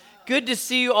Good to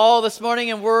see you all this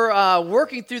morning, and we're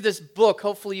working through this book.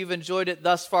 Hopefully you've enjoyed it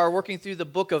thus far, working through the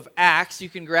book of Acts. You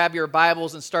can grab your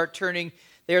Bibles and start turning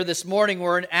there this morning.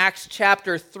 We're in Acts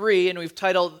chapter 3, and we've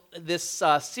titled this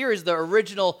series, The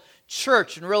Original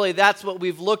Church, and really that's what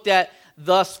we've looked at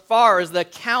thus far, is the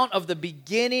account of the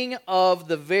beginning of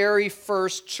the very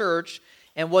first church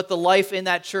and what the life in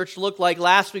that church looked like.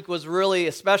 Last week was really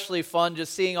especially fun,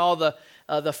 just seeing all the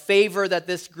favor that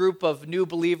this group of new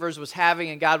believers was having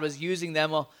and God was using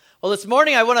them. Well, this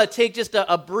morning I want to take just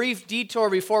a brief detour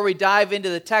before we dive into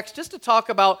the text, just to talk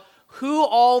about who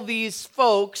all these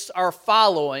folks are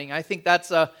following. I think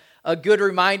that's a good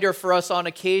reminder for us on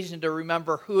occasion to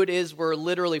remember who it is we're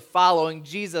literally following,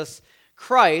 Jesus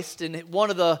Christ. And one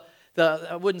of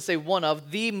I wouldn't say one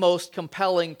of, the most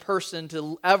compelling person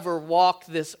to ever walk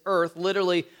this earth,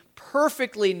 literally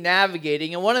perfectly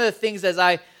navigating. And one of the things as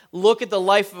I look at the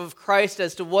life of Christ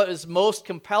as to what is most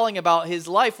compelling about his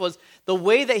life was the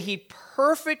way that he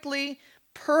perfectly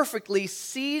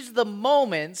seized the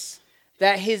moments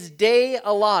that his day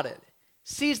allotted.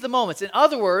 Seized the moments. In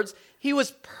other words, he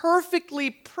was perfectly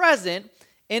present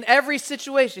in every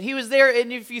situation. He was there,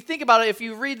 and if you think about it, if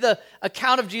you read the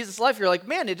account of Jesus' life, you're like,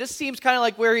 man, it just seems kind of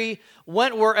like where he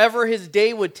went wherever his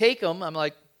day would take him. I'm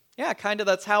like, yeah, kind of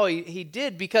that's how he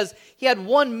did, because he had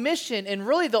one mission, and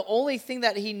really the only thing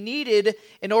that he needed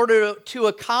in order to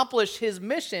accomplish his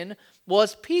mission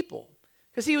was people.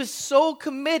 Because he was so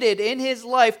committed in his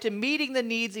life to meeting the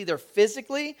needs either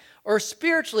physically or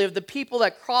spiritually of the people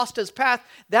that crossed his path.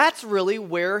 That's really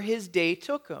where his day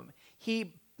took him.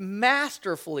 He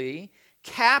masterfully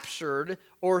captured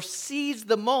or seized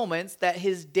the moments that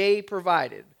his day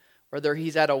provided. Whether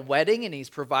he's at a wedding and he's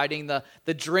providing the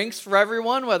drinks for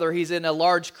everyone, whether he's in a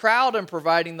large crowd and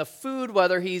providing the food,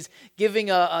 whether he's giving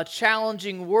a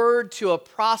challenging word to a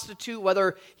prostitute,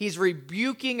 whether he's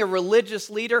rebuking a religious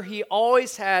leader, he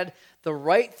always had the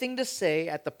right thing to say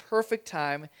at the perfect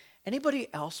time. Anybody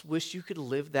else wish you could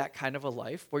live that kind of a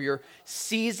life where you're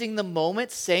seizing the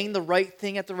moment, saying the right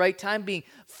thing at the right time, being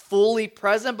fully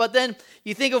present? But then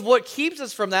you think of what keeps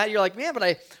us from that. You're like, man, but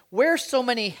I wear so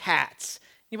many hats.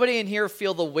 Anybody in here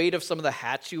feel the weight of some of the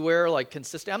hats you wear, like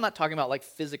consistent? I'm not talking about like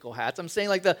physical hats. I'm saying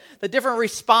like the different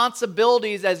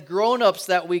responsibilities as grown-ups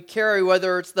that we carry,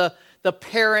 whether it's the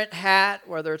parent hat,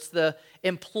 whether it's the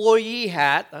employee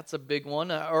hat, that's a big one,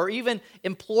 or even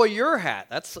employer hat.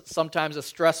 That's sometimes a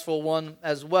stressful one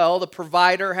as well. The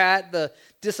provider hat, the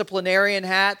disciplinarian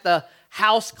hat, the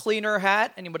house cleaner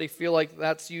hat. Anybody feel like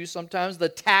that's you sometimes? The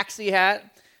taxi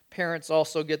hat. Parents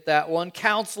also get that one.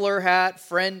 Counselor hat,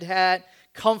 friend hat,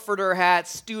 comforter hat,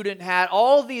 student hat,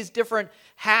 all these different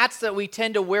hats that we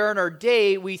tend to wear in our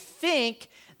day, we think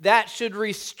that should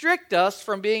restrict us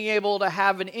from being able to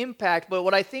have an impact. But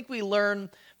what I think we learn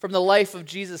from the life of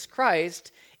Jesus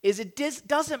Christ is it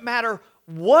doesn't matter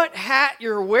what hat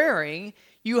you're wearing,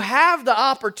 you have the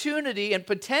opportunity and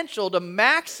potential to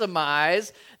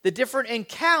maximize the different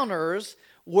encounters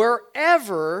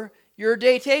wherever your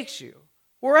day takes you.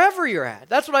 Wherever you're at.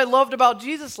 That's what I loved about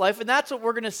Jesus' life, and that's what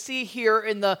we're going to see here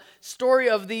in the story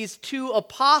of these two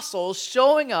apostles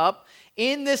showing up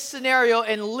in this scenario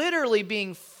and literally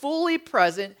being fully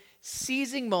present,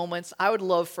 seizing moments. I would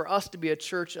love for us to be a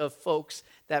church of folks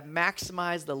that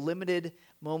maximize the limited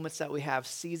moments that we have,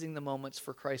 seizing the moments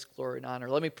for Christ's glory and honor.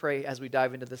 Let me pray as we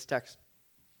dive into this text.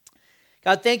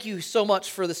 God, thank you so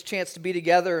much for this chance to be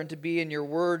together and to be in your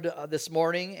word this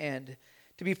morning, and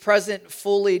to be present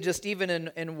fully, just even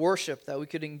in worship, that we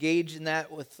could engage in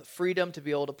that with freedom, to be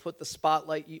able to put the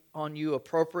spotlight on you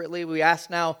appropriately. We ask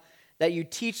now that you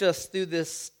teach us through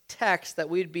this text that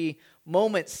we'd be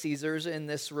moment seizers in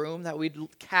this room, that we'd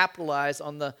capitalize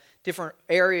on the different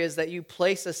areas that you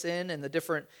place us in and the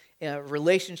different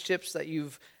relationships that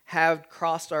you've have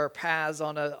crossed our paths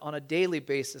on a daily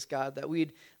basis, God, that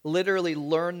we'd literally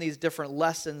learn these different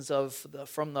lessons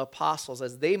from the apostles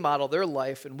as they model their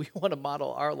life, and we want to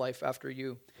model our life after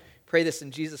you. Pray this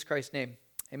in Jesus Christ's name.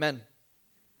 Amen.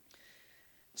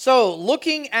 So,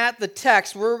 looking at the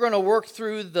text, we're going to work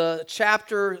through the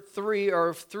chapter 3,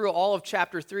 or through all of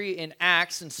chapter 3 in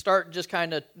Acts, and start just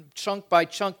kind of chunk by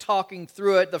chunk talking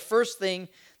through it. The first thing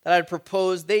that I'd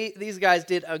propose, these guys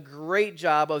did a great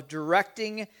job of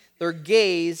directing their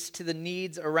gaze to the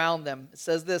needs around them. It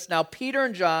says this: Now Peter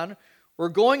and John were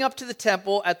going up to the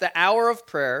temple at the hour of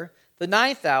prayer, the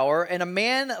 9th hour, and a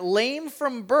man lame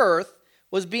from birth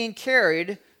was being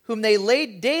carried, whom they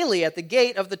laid daily at the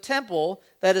gate of the temple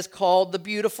that is called the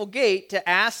Beautiful Gate, to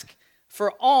ask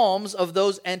for alms of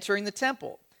those entering the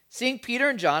temple. Seeing Peter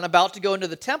and John about to go into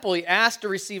the temple, he asked to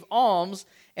receive alms,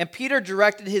 and Peter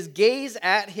directed his gaze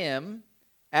at him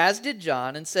as did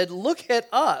John, and said, "Look at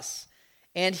us."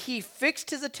 And he fixed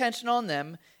his attention on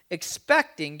them,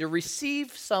 expecting to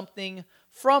receive something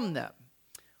from them.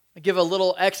 I'll give a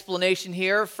little explanation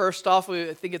here. First off,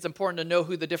 I think it's important to know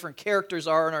who the different characters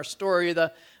are in our story.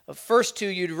 The first two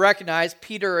you'd recognize,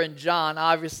 Peter and John,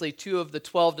 obviously two of the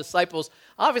 12 disciples,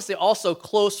 obviously also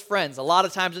close friends. A lot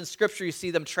of times in Scripture you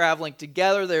see them traveling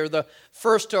together. They're the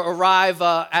first to arrive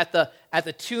at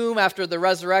the tomb after the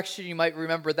resurrection. You might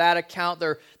remember that account.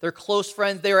 They're close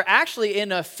friends. They were actually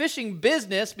in a fishing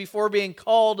business before being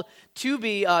called to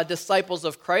be disciples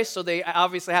of Christ, so they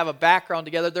obviously have a background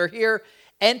together. They're here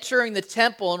entering the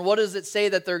temple, and what does it say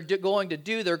that they're going to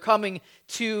do? They're coming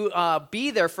to be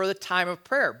there for the time of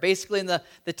prayer. Basically, in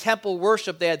the temple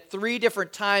worship, they had 3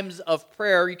 different times of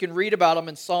prayer. You can read about them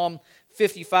in Psalm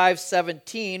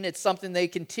 55:17. It's something they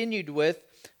continued with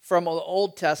from the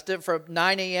Old Testament, from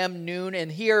 9 a.m., noon,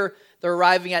 and here they're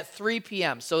arriving at 3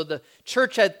 p.m. So the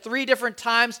church had 3 different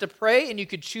times to pray, and you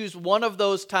could choose one of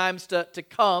those times to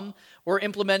come. We're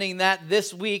implementing that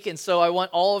this week, and so I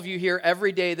want all of you here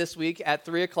every day this week at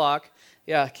 3 o'clock.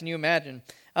 Yeah, can you imagine?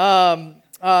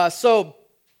 So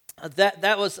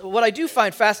that was, what I do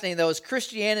find fascinating, though, is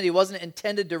Christianity wasn't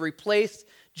intended to replace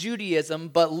Judaism,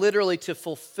 but literally to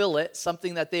fulfill it,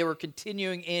 something that they were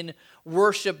continuing in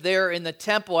worship there in the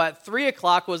temple. At 3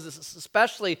 o'clock was this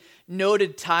especially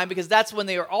noted time because that's when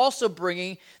they were also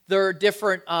bringing their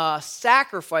different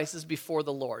sacrifices before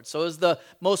the Lord. So it was the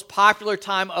most popular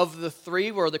time of the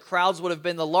 3 where the crowds would have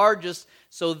been the largest.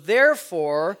 So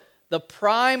therefore, the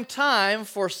prime time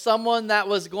for someone that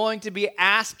was going to be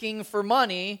asking for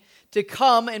money to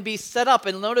come and be set up.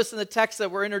 And notice in the text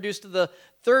that we're introduced to the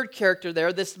third character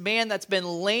there, this man that's been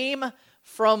lame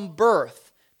from birth.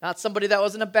 Not somebody that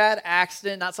was in a bad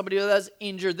accident, not somebody that was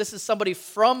injured. This is somebody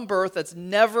from birth that's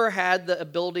never had the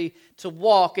ability to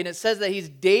walk. And it says that he's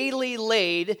daily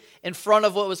laid in front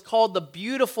of what was called the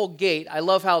Beautiful Gate. I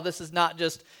love how this is not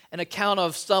just an account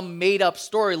of some made-up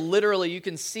story. Literally, you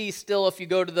can see still, if you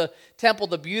go to the temple,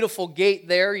 the Beautiful Gate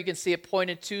there. You can see it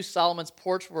pointed to Solomon's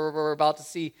porch, where we're about to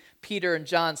see Peter and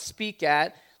John speak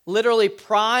at. Literally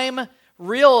prime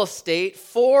real estate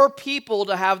for people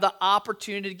to have the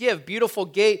opportunity to give. Beautiful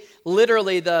Gate,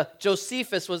 literally, the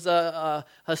Josephus was a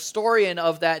historian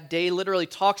of that day, literally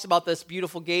talks about this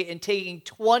beautiful gate and taking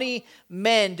 20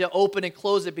 men to open and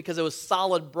close it because it was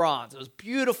solid bronze. It was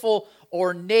beautiful,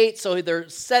 ornate, so they're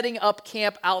setting up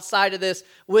camp outside of this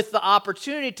with the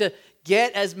opportunity to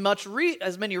get as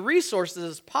many resources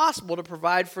as possible to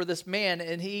provide for this man,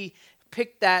 and he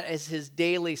picked that as his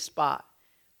daily spot.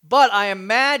 But I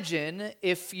imagine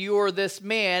if you're this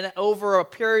man, over a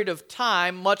period of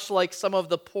time, much like some of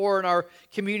the poor in our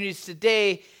communities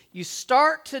today, you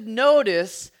start to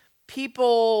notice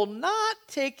people not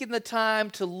taking the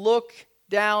time to look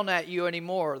down at you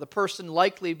anymore. This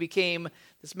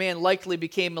man likely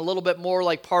became a little bit more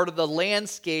like part of the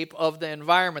landscape of the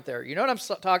environment there. You know what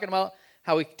I'm talking about?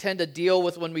 How we tend to deal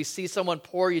with when we see someone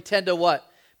poor, you tend to what?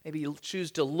 Maybe you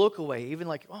choose to look away, even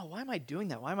like, oh, why am I doing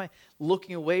that? Why am I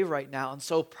looking away right now? And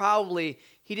so probably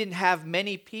he didn't have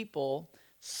many people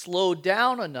slow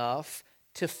down enough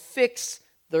to fix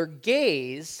their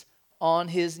gaze on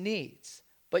his needs.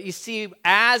 But you see,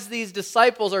 as these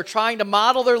disciples are trying to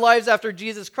model their lives after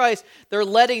Jesus Christ, they're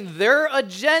letting their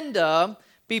agenda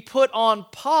be put on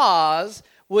pause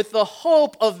with the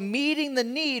hope of meeting the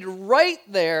need right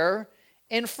there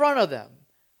in front of them.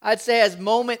 I'd say as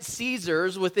moment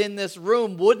Caesars within this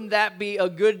room, wouldn't that be a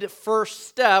good first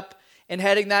step in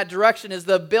heading that direction, is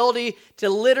the ability to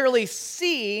literally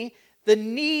see the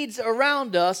needs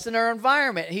around us in our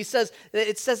environment. It says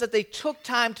that they took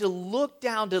time to look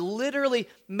down, to literally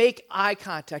make eye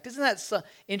contact. Isn't that so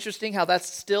interesting how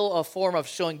that's still a form of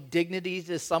showing dignity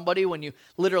to somebody when you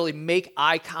literally make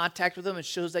eye contact with them? It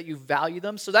shows that you value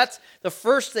them. So that's the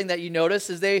first thing that you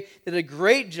notice, is they did a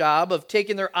great job of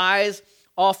taking their eyes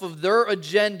off of their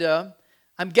agenda.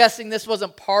 I'm guessing this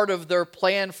wasn't part of their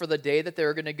plan for the day, that they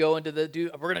were going to go into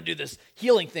we're going to do this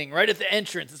healing thing right at the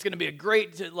entrance. It's going to be a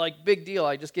great, big deal.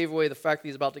 I just gave away the fact that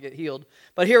he's about to get healed.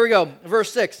 But here we go,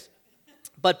 verse 6.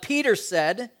 But Peter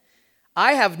said,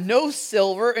 I have no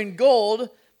silver and gold,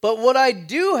 but what I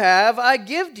do have, I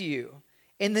give to you.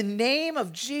 In the name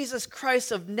of Jesus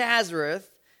Christ of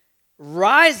Nazareth,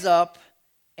 rise up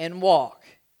and walk.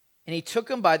 And he took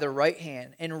him by the right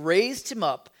hand and raised him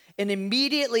up. And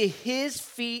immediately his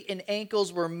feet and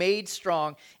ankles were made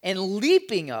strong. And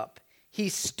leaping up, he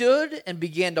stood and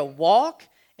began to walk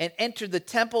and entered the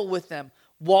temple with them,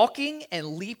 walking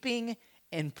and leaping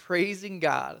and praising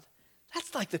God.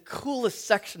 That's like the coolest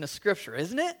section of Scripture,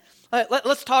 isn't it?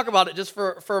 Let's talk about it just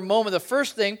for a moment. The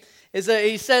first thing is that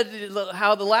he said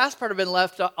how the last part of it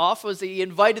left off was that he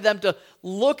invited them to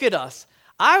look at us.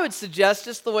 I would suggest,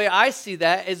 just the way I see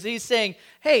that, is he's saying,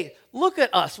 hey, look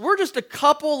at us. We're just a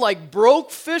couple like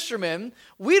broke fishermen.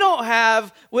 We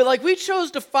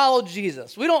chose to follow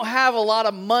Jesus. We don't have a lot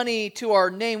of money to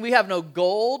our name. We have no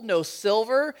gold, no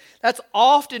silver. That's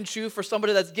often true for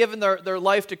somebody that's given their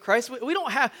life to Christ.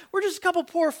 We're just a couple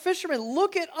poor fishermen.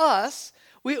 Look at us.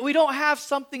 We don't have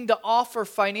something to offer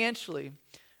financially.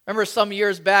 Remember some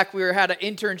years back, we had an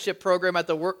internship program at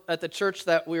the church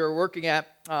that we were working at,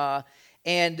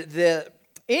 and the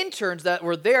interns that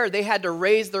were there, they had to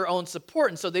raise their own support,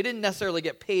 and so they didn't necessarily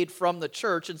get paid from the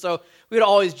church. And so we'd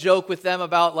always joke with them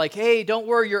about like, hey, don't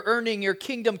worry, you're earning your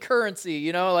kingdom currency,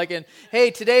 and hey,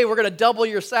 today we're going to double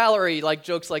your salary, like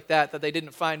jokes like that they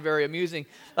didn't find very amusing.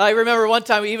 I remember one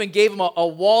time we even gave them a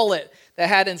wallet that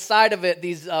had inside of it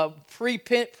these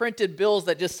pre-printed bills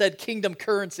that just said kingdom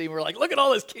currency. And we're like, look at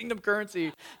all this kingdom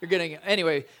currency you're getting.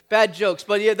 Anyway, bad jokes.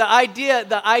 But yeah, the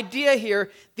idea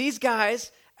here, these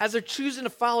guys, as they're choosing to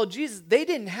follow Jesus, they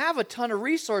didn't have a ton of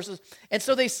resources. And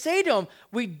so they say to him,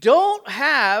 we don't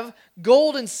have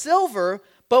gold and silver,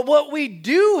 but what we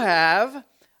do have,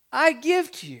 I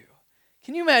give to you.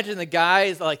 Can you imagine the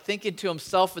guy like thinking to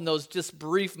himself in those just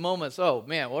brief moments, oh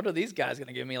man, what are these guys going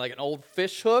to give me? Like an old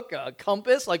fish hook, a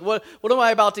compass? Like what am I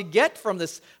about to get from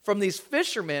these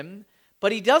fishermen?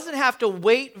 But he doesn't have to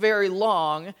wait very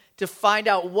long to find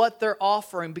out what they're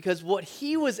offering, because what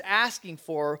he was asking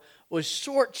for was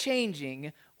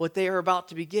shortchanging what they are about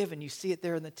to be given. You see it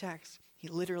there in the text. He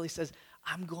literally says,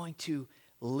 I'm going to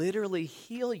literally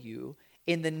heal you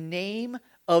in the name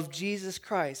of Jesus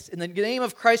Christ. In the name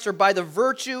of Christ, or by the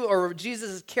virtue or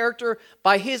Jesus' character,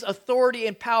 by his authority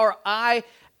and power, I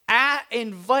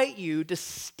invite you to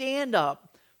stand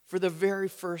up for the very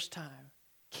first time.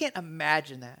 Can't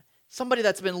imagine that. Somebody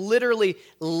that's been literally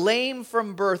lame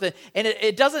from birth. And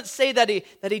it doesn't say that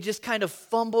he just kind of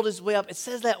fumbled his way up. It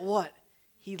says that what?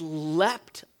 He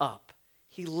leapt up.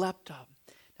 He leapt up.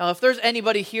 Now, if there's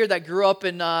anybody here that grew up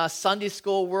in Sunday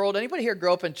school world, anybody here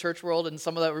grew up in church world and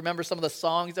remember some of the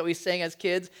songs that we sang as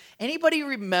kids? Anybody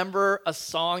remember a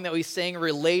song that we sang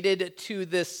related to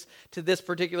this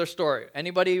particular story?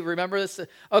 Anybody remember this?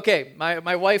 Okay,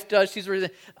 my wife does.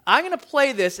 I'm going to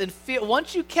play this, and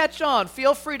once you catch on,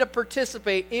 feel free to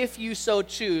participate if you so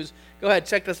choose. Go ahead,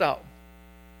 check this out.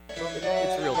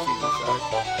 It's real cheesy,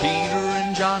 sorry. Peter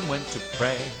and John went to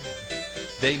pray.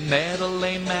 They met a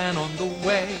lame man on the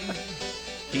way.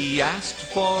 He asked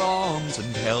for alms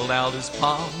and held out his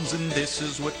palms, and this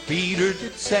is what Peter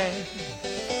did say.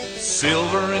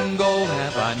 Silver and gold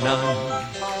have I none,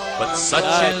 but such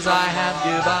as I have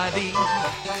give I thee.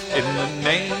 In the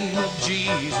name of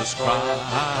Jesus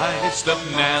Christ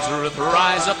of Nazareth,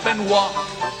 rise up and walk.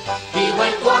 He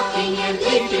went walking and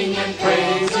leaping and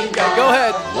praising God. Go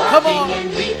ahead. Come on. Walking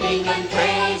and leaping and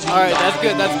praising God. All right,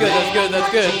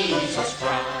 that's good. Jesus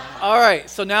Christ. All right,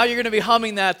 so now you're going to be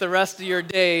humming that the rest of your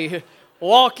day,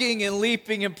 walking and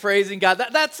leaping and praising God.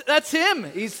 That's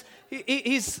him. He's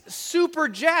super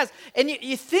jazzed. And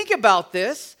you think about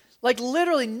this, like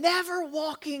literally never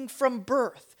walking from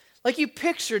birth. Like you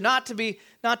picture, not to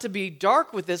be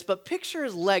dark with this, but picture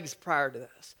his legs prior to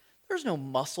this. There's no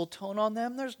muscle tone on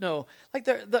them. There's no, like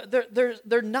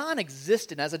they're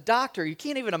non-existent. As a doctor, you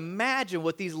can't even imagine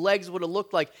what these legs would have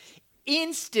looked like.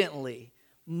 Instantly,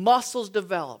 muscles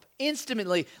develop.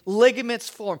 Instantly, ligaments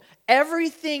form.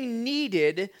 Everything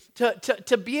needed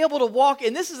to be able to walk.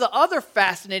 And this is the other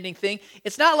fascinating thing.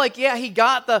 It's not like, he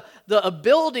got the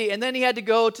ability and then he had to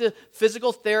go to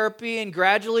physical therapy and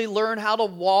gradually learn how to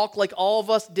walk like all of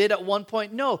us did at one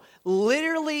point. No,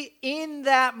 literally in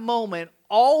that moment,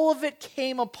 all of it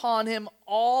came upon him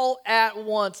all at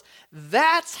once.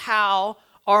 That's how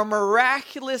our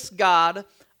miraculous God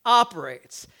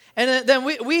operates. And then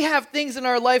we have things in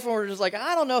our life where we're just like,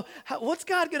 I don't know, what's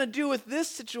God going to do with this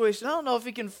situation? I don't know if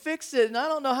he can fix it, and I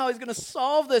don't know how he's going to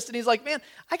solve this. And he's like, man,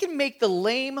 I can make the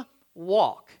lame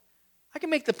walk. I can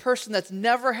make the person that's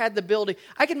never had the ability,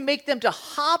 I can make them to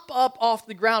hop up off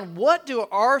the ground. What do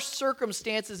our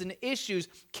circumstances and issues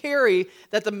carry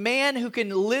that the man who can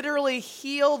literally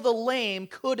heal the lame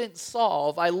couldn't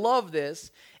solve? I love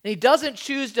this. And he doesn't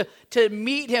choose to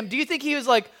meet him. Do you think he was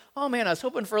like, oh man, I was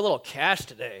hoping for a little cash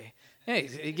today. Hey,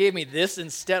 he gave me this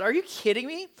instead. Are you kidding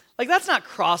me? Like, that's not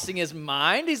crossing his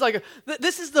mind. He's like,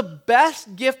 this is the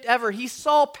best gift ever. He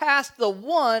saw past the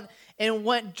want and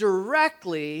went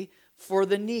directly for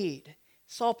the need.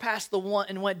 Saw past the want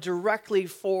and went directly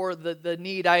for the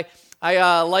need. I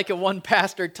like it. One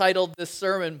pastor titled this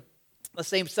sermon, the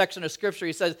same section of scripture.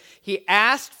 He says, he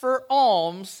asked for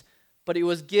alms, but he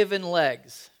was given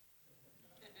legs.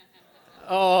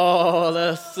 Oh,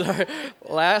 that's sorry.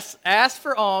 Ask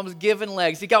for alms, given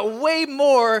legs. He got way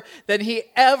more than he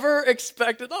ever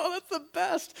expected. Oh, that's the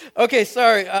best. Okay,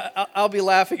 sorry. I'll be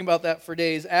laughing about that for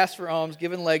days. Ask for alms,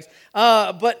 given legs.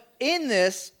 But in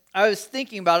this, I was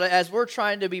thinking about it as we're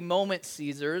trying to be moment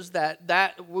seizers,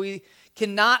 that we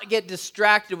cannot get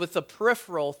distracted with the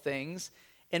peripheral things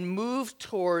and move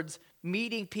towards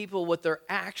meeting people what their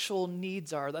actual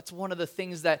needs are. That's one of the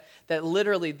things that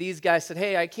literally these guys said,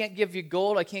 hey, I can't give you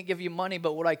gold, I can't give you money,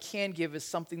 but what I can give is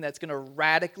something that's going to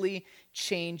radically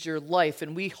change your life.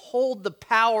 And we hold the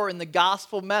power in the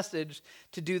gospel message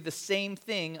to do the same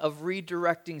thing of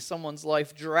redirecting someone's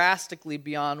life drastically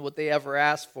beyond what they ever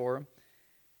asked for.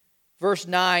 Verse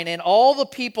 9, and all the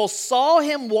people saw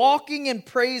him walking and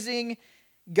praising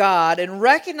God and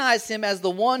recognized him as the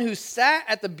one who sat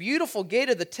at the beautiful gate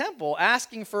of the temple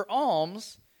asking for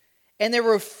alms, and they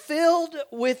were filled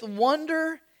with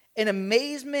wonder and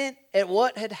amazement at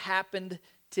what had happened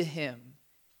to him.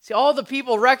 See, all the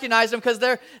people recognized him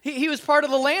because he was part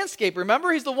of the landscape.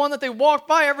 Remember, he's the one that they walked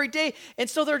by every day, and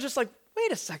so they're just like,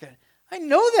 wait a second, I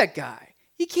know that guy.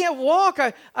 He can't walk.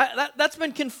 That's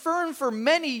been confirmed for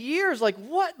many years. Like,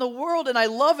 what in the world? And I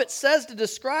love it says to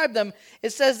describe them,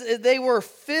 it says they were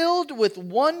filled with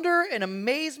wonder and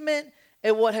amazement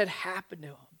at what had happened to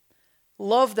him.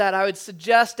 Love that. I would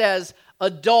suggest as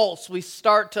adults, we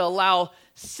start to allow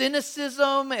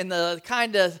cynicism and the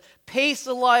kind of pace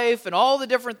of life and all the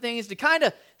different things to kind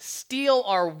of steal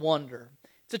our wonder.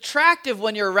 It's attractive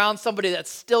when you're around somebody that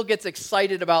still gets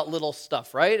excited about little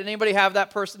stuff, right? Anybody have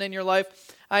that person in your life?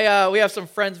 We have some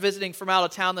friends visiting from out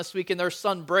of town this week, and their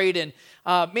son Braden,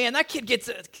 man, that kids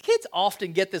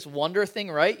often get this wonder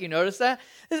thing, right? You notice that?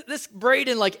 This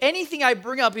Braden, like anything I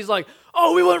bring up, he's like,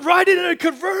 oh, we went riding in a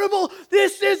convertible.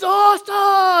 This is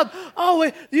awesome. Oh,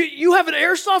 wait, you have an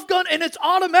airsoft gun and it's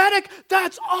automatic.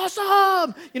 That's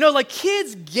awesome. Like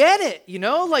kids get it.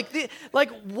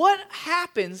 Like what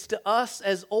happens to us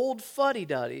as old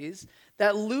fuddy-duddies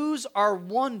that lose our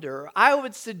wonder? I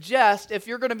would suggest if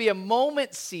you're going to be a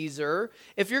moment seizer,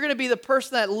 if you're going to be the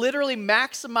person that literally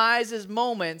maximizes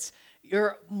moments,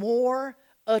 you're more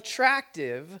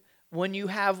attractive when you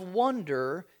have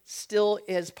wonder still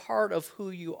as part of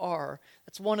who you are.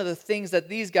 That's one of the things that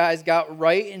these guys got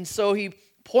right. And so he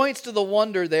points to the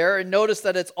wonder there, and notice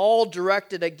that it's all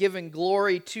directed at giving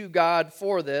glory to God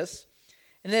for this.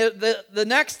 And the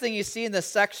next thing you see in this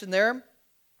section there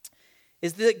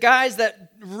is the guys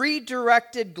that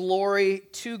redirected glory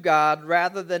to God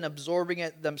rather than absorbing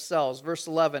it themselves. Verse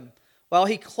 11, while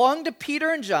he clung to Peter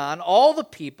and John, all the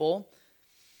people,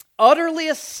 utterly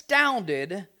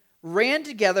astounded, ran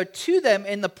together to them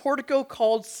in the portico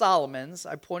called Solomon's.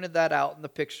 I pointed that out in the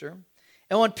picture.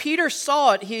 And when Peter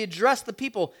saw it, he addressed the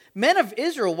people, men of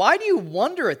Israel, why do you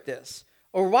wonder at this?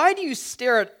 Or why do you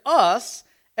stare at us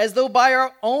as though by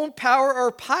our own power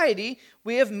or piety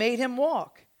we have made him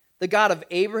walk? The God of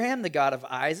Abraham, the God of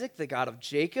Isaac, the God of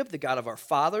Jacob, the God of our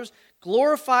fathers,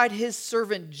 glorified his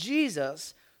servant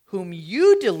Jesus, whom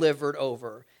you delivered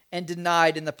over and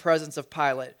denied in the presence of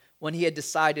Pilate when he had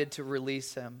decided to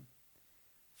release him.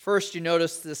 First, you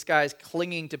notice this guy's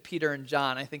clinging to Peter and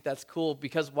John. I think that's cool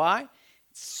because why?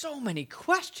 So many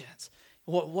questions.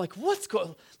 What's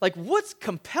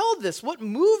compelled this? What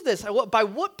moved this? By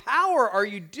what power are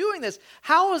you doing this?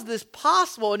 How is this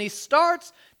possible? And he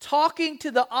starts talking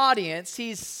to the audience.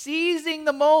 He's seizing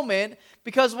the moment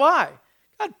because why?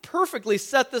 God perfectly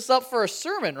set this up for a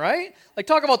sermon, right? Like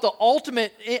talk about the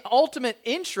ultimate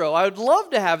intro. I would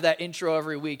love to have that intro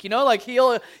every week. Like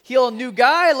heal a new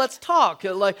guy. Let's talk.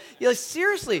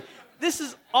 Seriously, this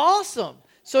is awesome.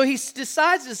 So he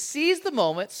decides to seize the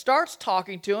moment, starts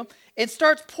talking to him, and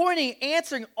starts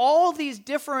answering all these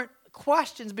different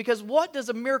questions, because what does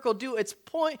a miracle do? It's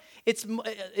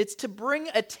to bring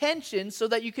attention so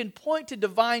that you can point to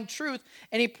divine truth,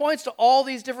 and he points to all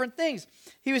these different things.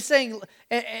 He was saying,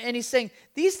 and he's saying,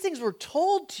 these things were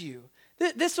told to you.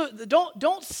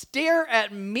 Don't stare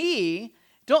at me.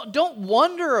 Don't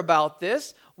wonder about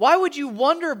this. Why would you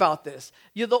wonder about this?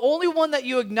 You're the only one that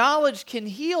you acknowledge can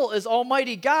heal is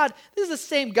Almighty God. This is the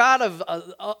same God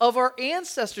of our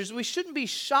ancestors. We shouldn't be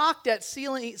shocked at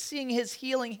seeing his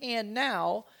healing hand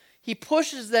now. He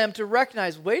pushes them to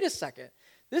recognize, wait a second,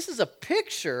 this is a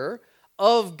picture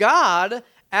of God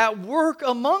at work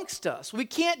amongst us. We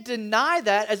can't deny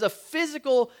that as a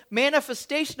physical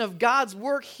manifestation of God's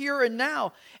work here and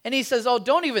now. And he says,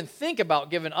 don't even think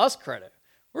about giving us credit.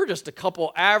 We're just a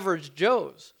couple average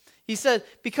Joes. He said,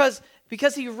 because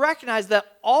he recognized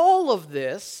that all of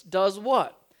this does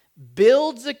what?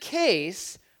 Builds a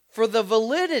case for the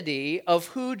validity of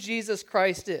who Jesus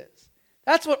Christ is.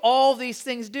 That's what all these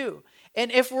things do.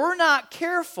 And if we're not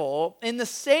careful, in the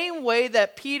same way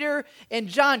that Peter and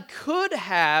John could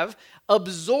have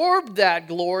absorbed that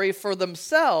glory for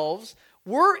themselves,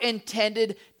 we're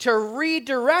intended to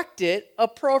redirect it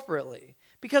appropriately.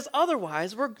 Because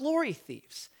otherwise, we're glory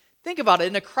thieves. Think about it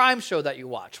in a crime show that you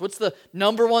watch. What's the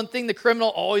number one thing the criminal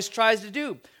always tries to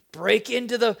do? Break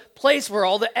into the place where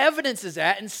all the evidence is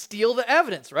at and steal the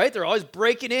evidence, right? They're always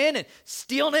breaking in and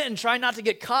stealing it and trying not to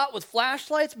get caught with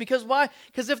flashlights. Because why?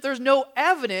 Because if there's no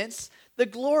evidence, the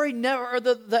glory never, or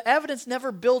the evidence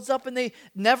never builds up, and they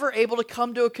never able to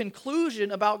come to a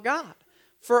conclusion about God.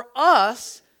 For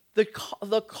us, the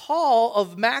call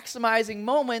of maximizing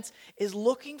moments is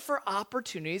looking for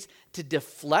opportunities to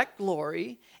deflect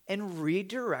glory and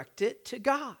redirect it to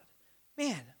God.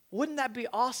 Man, wouldn't that be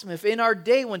awesome if in our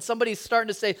day when somebody's starting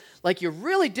to say, like, you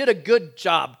really did a good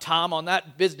job, Tom, on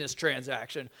that business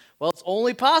transaction. Well, it's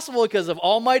only possible because of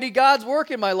Almighty God's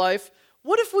work in my life.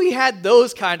 What if we had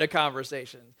those kind of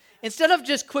conversations? Instead of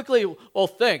just quickly, well,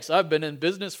 thanks, I've been in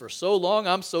business for so long,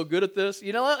 I'm so good at this.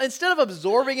 Instead of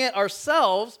absorbing it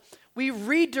ourselves, we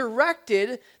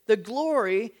redirected the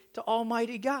glory to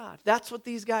Almighty God. That's what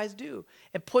these guys do.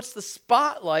 It puts the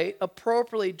spotlight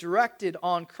appropriately directed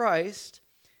on Christ.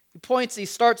 He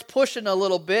starts pushing a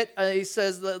little bit. He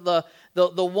says the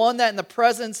one that in the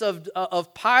presence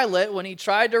of Pilate, when he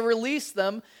tried to release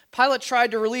them, Pilate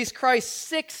tried to release Christ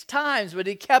 6 times, but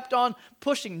he kept on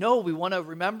pushing. No, we want to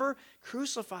remember,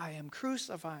 crucify him,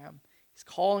 crucify him. He's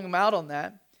calling him out on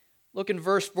that. Look in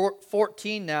verse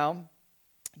 14 now.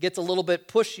 Gets a little bit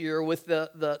pushier with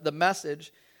the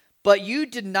message. But you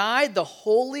denied the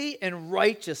holy and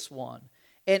righteous one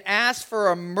and asked for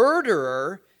a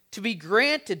murderer to be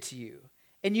granted to you.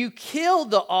 And you killed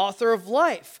the author of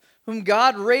life, whom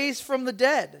God raised from the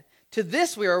dead. To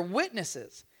this we are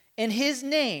witnesses. And his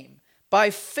name, by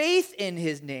faith in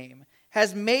his name,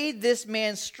 has made this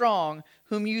man strong,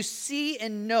 whom you see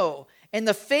and know. And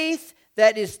the faith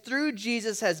that is through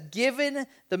Jesus has given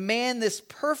the man this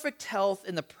perfect health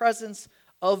in the presence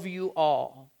of you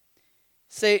all.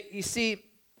 You see,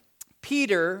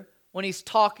 Peter, when he's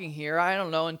talking here, I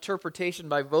don't know, interpretation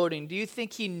by voting, do you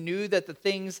think he knew that the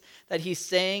things that he's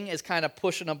saying is kind of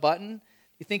pushing a button?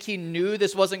 You think he knew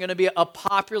this wasn't going to be a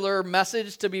popular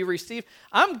message to be received?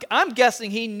 I'm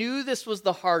guessing he knew this was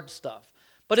the hard stuff.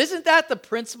 But isn't that the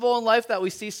principle in life that we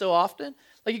see so often?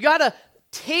 Like, you got to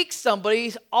take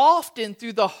somebody often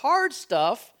through the hard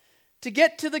stuff to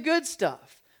get to the good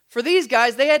stuff. For these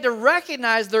guys, they had to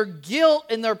recognize their guilt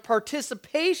and their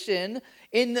participation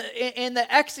in the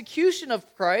execution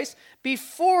of Christ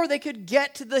before they could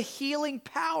get to the healing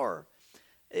power.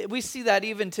 We see that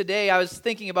even today. I was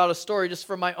thinking about a story just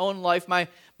from my own life. My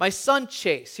son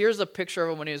Chase, here's a picture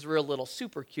of him when he was real little,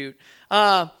 super cute.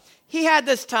 He had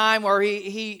this time where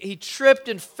he tripped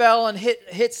and fell and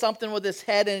hit something with his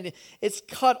head, and it's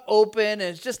cut open, and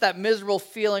it's just that miserable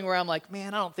feeling where I'm like,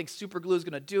 man, I don't think super glue is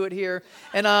going to do it here.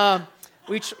 And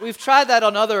we've tried that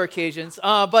on other occasions,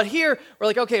 but here we're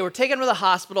like, okay, we're taking him to the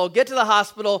hospital. Get to the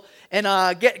hospital and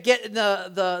get in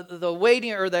the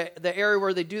waiting or the area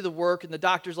where they do the work, and the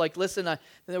doctor's like, listen,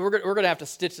 we're going to have to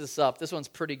stitch this up. This one's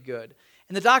pretty good.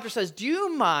 And the doctor says, do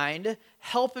you mind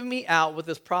helping me out with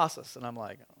this process? And I'm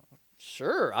like,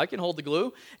 sure, I can hold the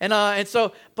glue.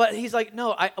 But he's like,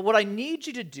 no, what I need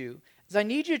you to do is I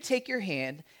need you to take your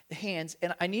hands,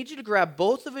 and I need you to grab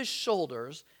both of his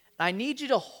shoulders, and I need you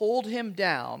to hold him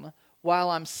down while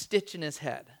I'm stitching his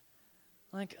head.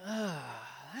 I'm like,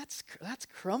 that's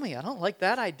crummy. I don't like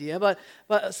that idea.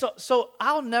 But so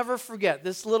I'll never forget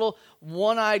this little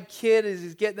one-eyed kid as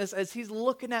he's getting this, as he's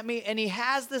looking at me, and he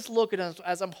has this look at us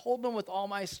as I'm holding him with all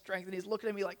my strength, and he's looking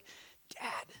at me like,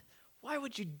 Dad, why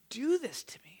would you do this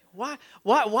to me?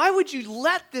 Why would you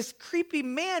let this creepy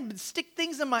man stick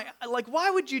things in my, like, why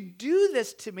would you do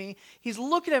this to me? He's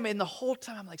looking at me, and the whole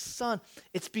time I'm like, son,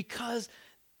 it's because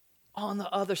on the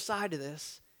other side of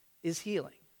this is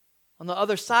healing. On the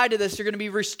other side of this, you're going to be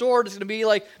restored. It's going to be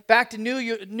like back to new.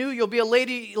 You'll be a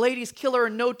ladies killer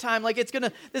in no time. Like it's going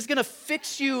to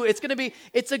fix you.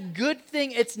 It's a good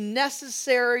thing. It's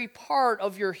necessary part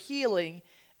of your healing.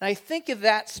 And I think of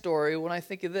that story when I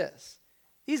think of this.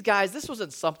 These guys, this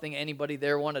wasn't something anybody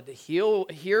there wanted to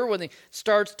hear when he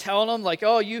starts telling them, like,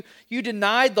 oh, you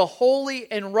denied the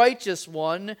holy and righteous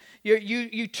one.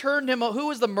 You turned him. Who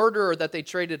was the murderer that they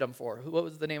traded him for? What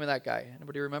was the name of that guy?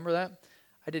 Anybody remember that?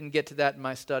 I didn't get to that in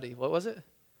my study. What was it?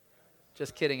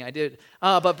 Just kidding, I did.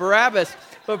 But Barabbas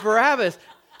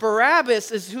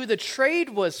is who the trade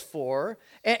was for.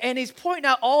 And he's pointing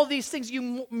out all these things.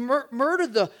 You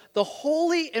murdered the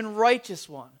holy and righteous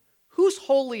one. Who's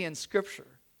holy in Scripture?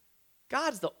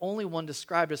 God's the only one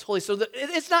described as holy. So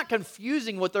it's not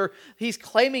confusing what he's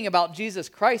claiming about Jesus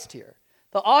Christ here.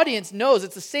 The audience knows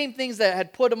it's the same things that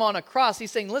had put him on a cross.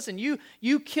 He's saying, listen,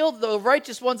 you killed the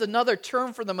righteous one's another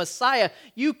term for the Messiah.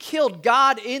 You killed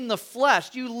God in the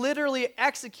flesh. You literally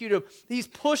executed him. He's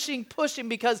pushing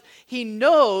because he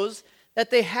knows that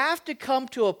they have to come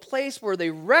to a place where they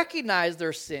recognize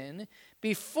their sin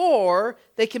before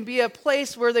they can be a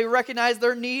place where they recognize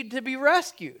their need to be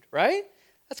rescued, right?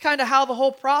 That's kind of how the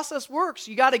whole process works.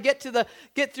 You got to get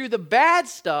through the bad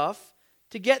stuff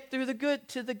to get through the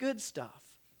good stuff.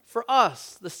 For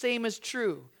us, the same is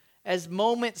true. As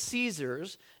moment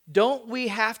Caesars, don't we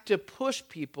have to push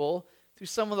people through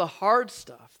some of the hard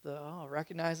stuff?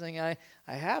 Recognizing I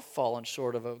have fallen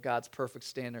short of God's perfect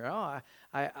standard.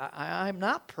 I'm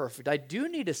not perfect. I do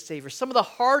need a Savior. Some of the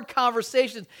hard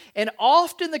conversations, and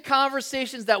often the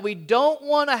conversations that we don't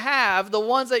want to have, the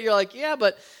ones that you're like, yeah,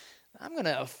 but I'm going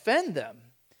to offend them.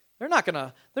 They're not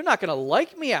gonna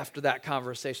like me after that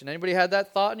conversation. Anybody had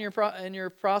that thought in your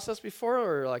process before?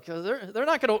 Or like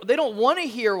they don't want to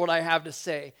hear what I have to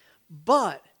say.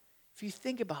 But if you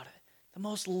think about it, the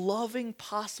most loving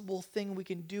possible thing we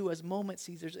can do as moment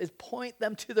Caesars is point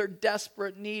them to their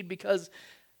desperate need, because,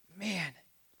 man,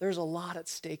 there's a lot at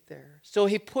stake there. So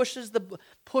he pushes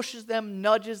them,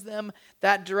 nudges them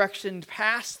that direction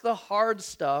past the hard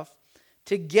stuff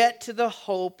to get to the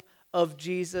hope of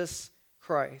Jesus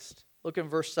Christ. Look in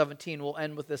verse 17. We'll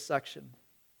end with this section.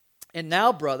 And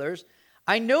now, brothers,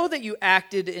 I know that you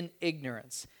acted in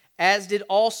ignorance, as did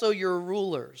also your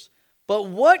rulers. But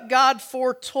what God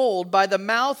foretold by the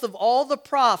mouth of all the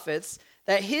prophets,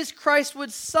 that his Christ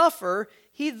would suffer,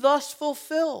 he thus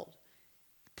fulfilled.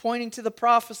 Pointing to the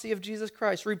prophecy of Jesus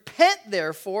Christ. Repent,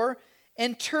 therefore,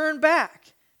 and turn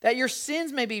back, that your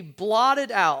sins may be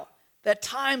blotted out, that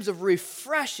times of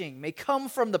refreshing may come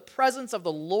from the presence of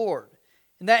the Lord,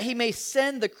 and that he may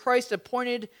send the Christ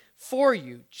appointed for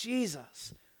you,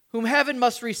 Jesus, whom heaven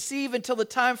must receive until the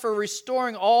time for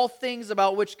restoring all things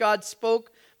about which God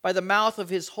spoke by the mouth of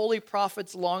his holy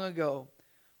prophets long ago.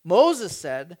 Moses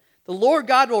said, the Lord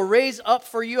God will raise up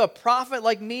for you a prophet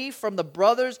like me from the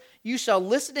brothers. You shall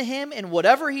listen to him in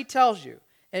whatever he tells you.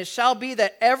 And it shall be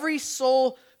that every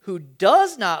soul who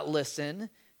does not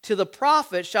listen to the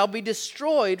prophet shall be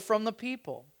destroyed from the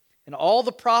people. And all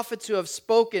the prophets who have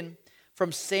spoken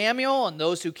from Samuel and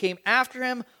those who came after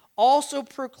him also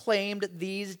proclaimed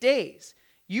these days.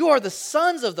 You are the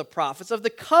sons of the prophets of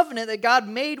the covenant that God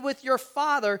made with your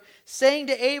father, saying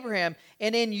to Abraham,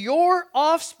 and in your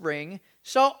offspring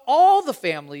shall all the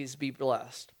families be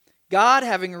blessed. God,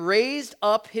 having raised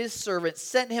up his servant,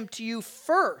 sent him to you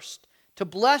first to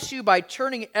bless you by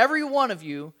turning every one of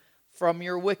you from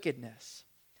your wickedness.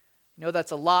 I know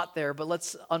that's a lot there, but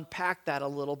let's unpack that a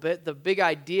little bit. The big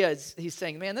idea is he's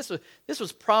saying, man, this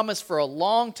was promised for a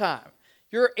long time.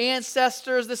 Your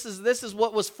ancestors, this is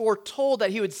what was foretold,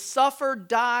 that he would suffer,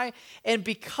 die, and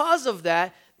because of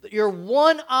that, your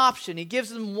one option, he gives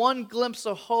them one glimpse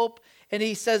of hope, and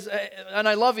he says, and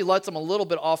I love he lets them a little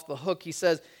bit off the hook. He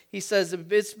says,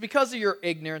 it's because of your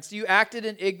ignorance. You acted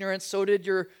in ignorance, so did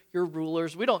your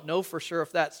rulers. We don't know for sure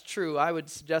if that's true. I would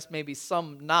suggest maybe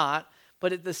some not.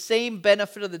 But at the same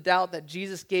benefit of the doubt that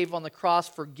Jesus gave on the cross,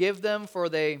 forgive them, for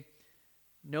they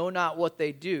know not what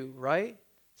they do, right?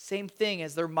 Same thing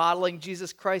as they're modeling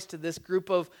Jesus Christ to this group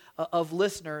of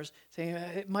listeners, saying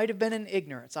it might have been in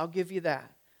ignorance. I'll give you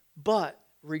that. But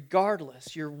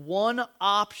regardless, your one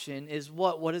option is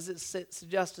what? What does it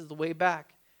suggest is the way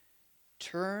back?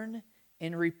 Turn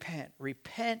and repent.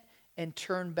 Repent and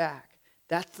turn back.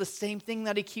 That's the same thing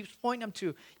that he keeps pointing them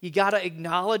to. You got to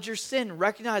acknowledge your sin.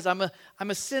 Recognize I'm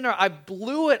a sinner. I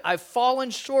blew it. I've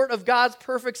fallen short of God's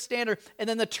perfect standard. And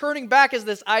then the turning back is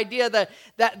this idea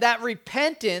that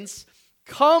repentance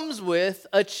comes with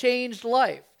a changed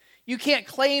life. You can't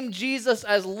claim Jesus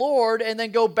as Lord and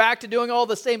then go back to doing all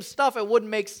the same stuff. It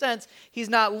wouldn't make sense. He's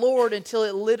not Lord until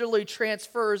it literally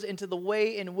transfers into the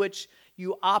way in which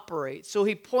you operate. So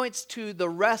he points to the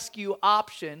rescue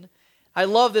option. I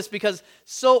love this because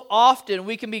so often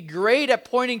we can be great at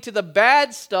pointing to the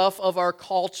bad stuff of our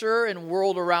culture and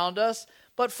world around us,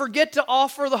 but forget to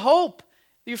offer the hope.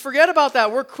 You forget about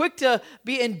that. We're quick to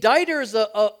be indicters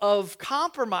of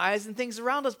compromise and things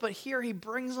around us, but here he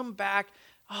brings them back.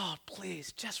 Oh,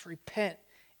 please, just repent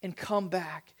and come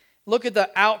back. Look at the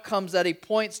outcomes that he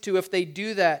points to if they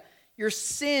do that. Your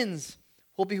sins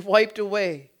will be wiped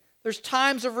away. There's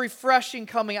times of refreshing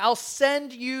coming. I'll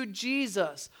send you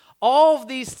Jesus. All of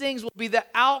these things will be the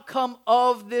outcome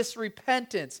of this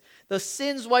repentance. The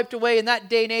sins wiped away. In that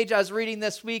day and age, I was reading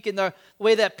this week, in the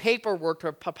way that paper worked,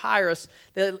 or papyrus,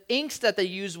 the inks that they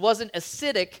used wasn't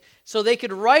acidic, so they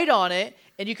could write on it,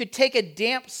 and you could take a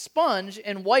damp sponge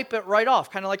and wipe it right off,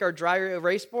 kind of like our dry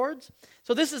erase boards.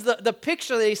 So this is the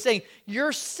picture that he's saying.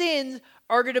 Your sins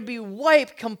are going to be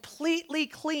wiped completely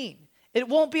clean. It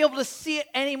won't be able to see it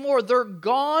anymore. They're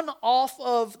gone off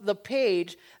of the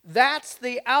page. That's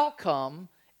the outcome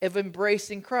of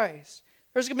embracing Christ.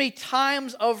 There's going to be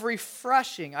times of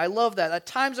refreshing. I love that. That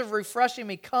times of refreshing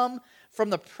may come from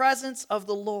the presence of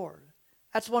the Lord.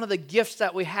 That's one of the gifts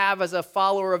that we have as a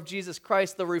follower of Jesus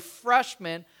Christ, the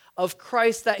refreshment of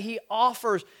Christ that he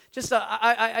offers.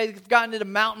 I've gotten into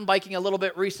mountain biking a little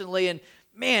bit recently, and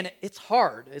man, it's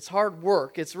hard. It's hard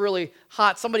work. It's really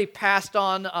hot. Somebody passed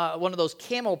on one of those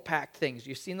camel pack things.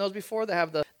 You've seen those before? They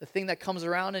have the thing that comes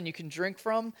around and you can drink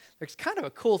from. It's kind of a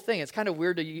cool thing. It's kind of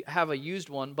weird to have a used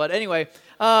one. But anyway,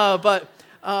 but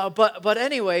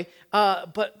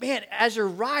man, as you're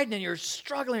riding and you're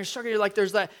struggling, you're like,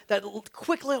 there's that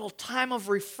quick little time of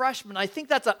refreshment. I think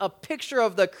that's a picture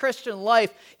of the Christian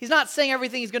life. He's not saying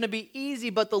everything is going to be easy,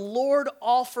 but the Lord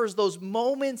offers those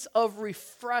moments of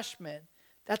refreshment.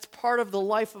 That's part of the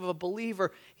life of a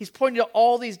believer. He's pointing to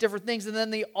all these different things. And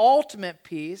then the ultimate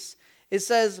piece, it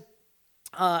says,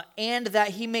 and that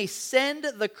he may send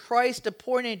the Christ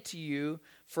appointed to you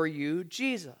for you,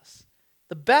 Jesus.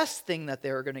 The best thing that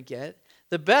they're going to get,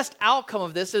 the best outcome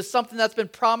of this is something that's been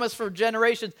promised for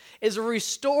generations, is a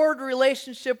restored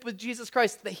relationship with Jesus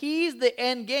Christ. He's the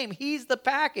end game. He's the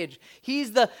package.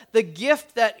 He's the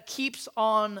gift that keeps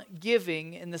on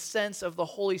giving in the sense of the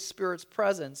Holy Spirit's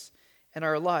presence in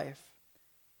our life.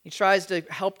 He tries to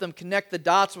help them connect the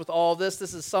dots with all this.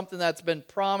 This is something that's been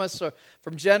promised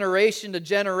from generation to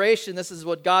generation. This is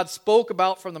what God spoke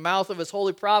about from the mouth of his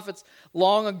holy prophets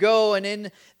long ago,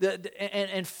 and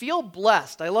feel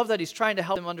blessed. I love that he's trying to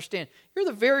help them understand. You're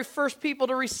the very first people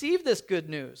to receive this good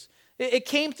news. It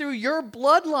came through your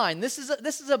bloodline. This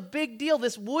is a big deal.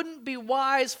 This wouldn't be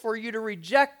wise for you to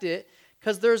reject it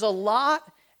because there's a lot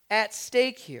at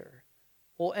stake here.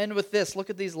 We'll end with this. Look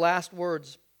at these last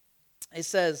words. It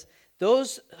says,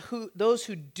 those who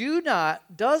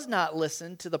does not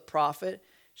listen to the prophet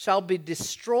shall be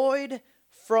destroyed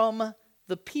from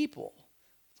the people.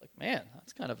 It's like, man,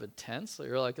 that's kind of intense. So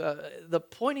you're like,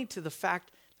 pointing to the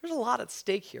fact there's a lot at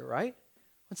stake here, right?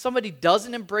 When somebody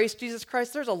doesn't embrace Jesus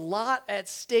Christ, there's a lot at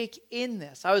stake in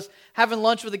this. I was having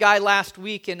lunch with a guy last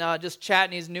week and just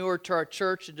chatting. He's newer to our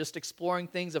church and just exploring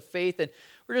things of faith. And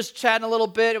we're just chatting a little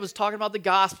bit. It was talking about the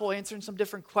gospel, answering some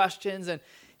different questions. And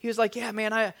he was like, yeah,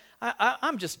 man,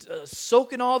 I'm just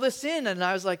soaking all this in. And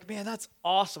I was like, man, that's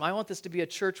awesome. I want this to be a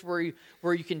church where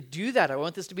you can do that. I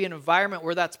want this to be an environment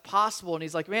where that's possible. And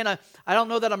he's like, man, I don't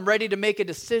know that I'm ready to make a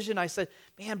decision. I said,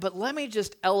 man, but let me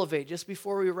just elevate just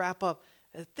before we wrap up.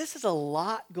 This is a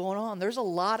lot going on. There's a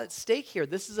lot at stake here.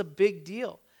 This is a big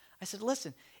deal. I said,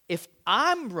 listen, if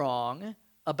I'm wrong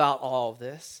about all of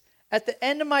this, at the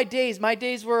end of my days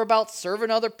were about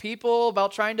serving other people,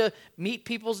 about trying to meet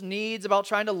people's needs, about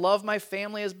trying to love my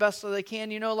family as best as I can,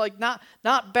 like not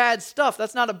bad stuff.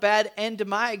 That's not a bad end to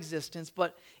my existence.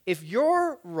 But if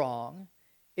you're wrong,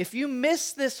 if you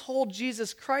miss this whole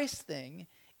Jesus Christ thing,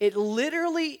 it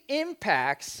literally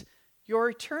impacts your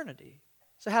eternity.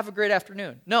 So have a great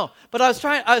afternoon. But I was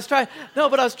trying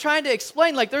to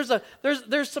explain, like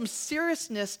there's some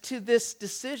seriousness to this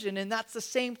decision, and that's the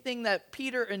same thing that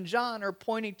Peter and John are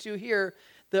pointing to here,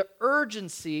 the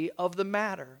urgency of the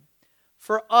matter.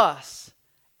 For us,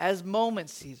 as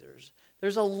moment seizers,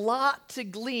 there's a lot to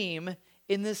glean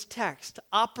in this text,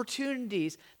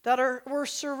 opportunities that we're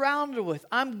surrounded with.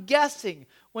 I'm guessing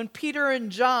when Peter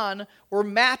and John were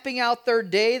mapping out their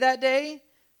day that day,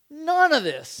 none of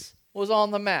this was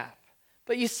on the map.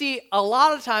 But you see, a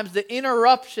lot of times the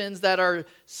interruptions that are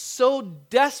so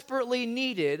desperately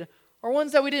needed are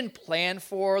ones that we didn't plan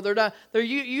for. They're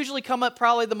usually come at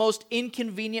probably the most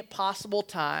inconvenient possible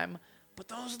time, but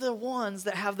those are the ones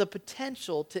that have the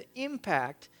potential to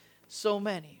impact so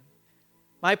many.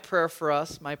 My prayer for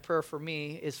us, my prayer for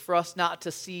me, is for us not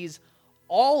to seize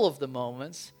all of the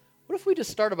moments. What if we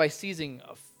just started by seizing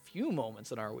a few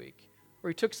moments in our week? Where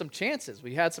we took some chances,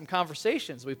 we had some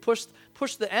conversations, we pushed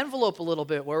the envelope a little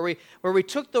bit, where we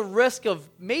took the risk of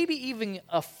maybe even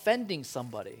offending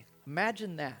somebody.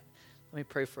 Imagine that. Let me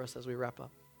pray for us as we wrap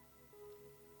up.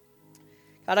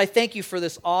 God, I thank you for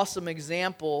this awesome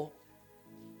example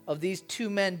of these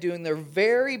two men doing their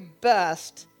very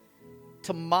best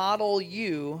to model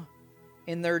you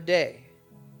in their day,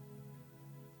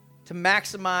 to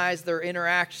maximize their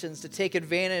interactions, to take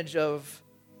advantage of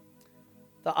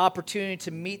the opportunity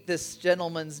to meet this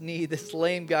gentleman's need, this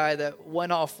lame guy that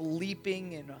went off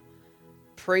leaping and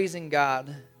praising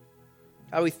God.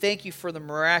 God, we thank you for the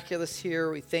miraculous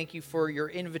here. We thank you for your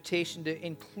invitation to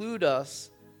include us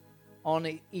on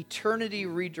an eternity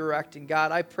redirecting.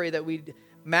 God, I pray that we'd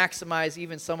maximize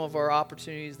even some of our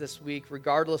opportunities this week,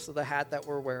 regardless of the hat that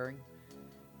we're wearing.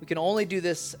 We can only do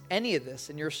this, any of this,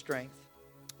 in your strength.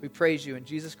 We praise you in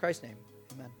Jesus Christ's name.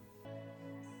 Amen.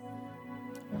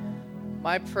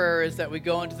 My prayer is that we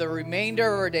go into the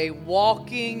remainder of our day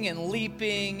walking and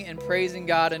leaping and praising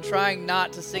God and trying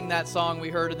not to sing that song we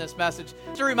heard in this message.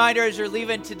 Just a reminder, as you're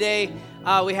leaving today,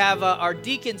 we have our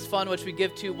Deacons Fund, which we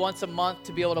give to once a month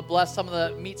to be able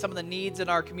to meet some of the needs in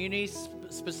our communities,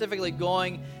 specifically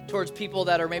going towards people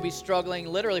that are maybe struggling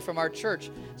literally from our church.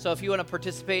 So if you want to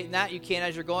participate in that, you can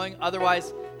as you're going.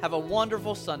 Otherwise, have a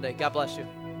wonderful Sunday. God bless you.